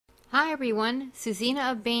Hi everyone,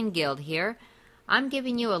 Suzina of Bane Guild here. I'm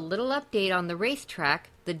giving you a little update on the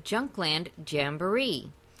racetrack, the Judland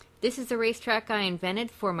Jamboree. This is the racetrack I invented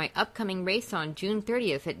for my upcoming race on June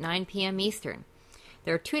 30th at 9 p.m. Eastern.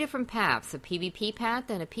 There are two different paths, a PvP path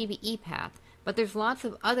and a PvE path, but there's lots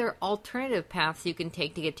of other alternative paths you can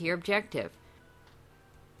take to get to your objective.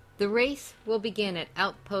 The race will begin at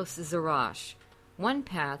Outpost Sarlacc. One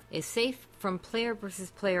path is safe from player versus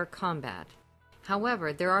player combat.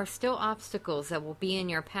 However, there are still obstacles that will be in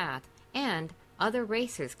your path and other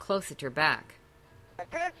racers close at your back. I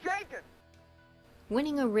can't shake it!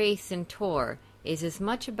 Winning a race in SWTOR is as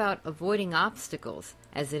much about avoiding obstacles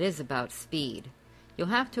as it is about speed. You'll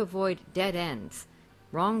have to avoid dead ends,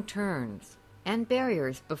 wrong turns, and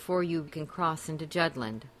barriers before you can cross into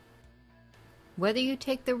Judland. Whether you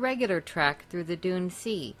take the regular track through the Dune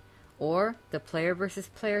Sea or the player versus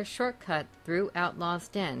player shortcut through Outlaw's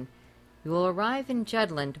Den, you will arrive in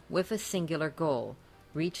Judland with a singular goal: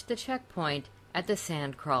 reach the checkpoint at the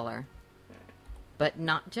sandcrawler. But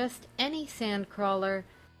not just any sandcrawler.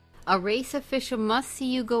 A race official must see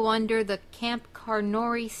you go under the Camp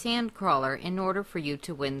Carnori sandcrawler in order for you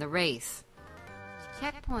to win the race.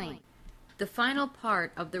 Checkpoint. The final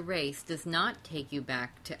part of the race does not take you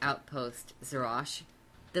back to Outpost Sarlacc.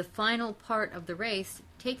 The final part of the race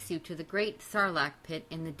takes you to the Great Sarlacc pit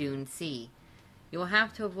in the Dune Sea. You will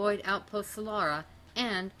have to avoid Outpost Solara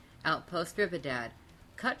and Outpost Rivadad.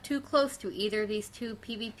 Cut too close to either of these two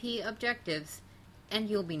PvP objectives, and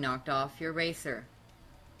you'll be knocked off your racer.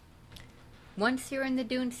 Once you're in the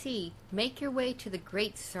Dune Sea, make your way to the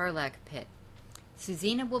Great Sarlacc pit.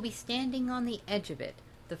 Suzina will be standing on the edge of it.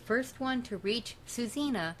 The first one to reach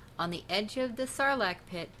Suzina on the edge of the Sarlacc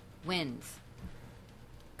pit wins.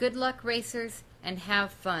 Good luck, racers, and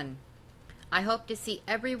have fun. I hope to see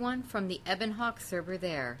everyone from the Ebon Hawk server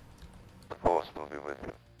there. The Force will be with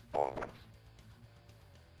you.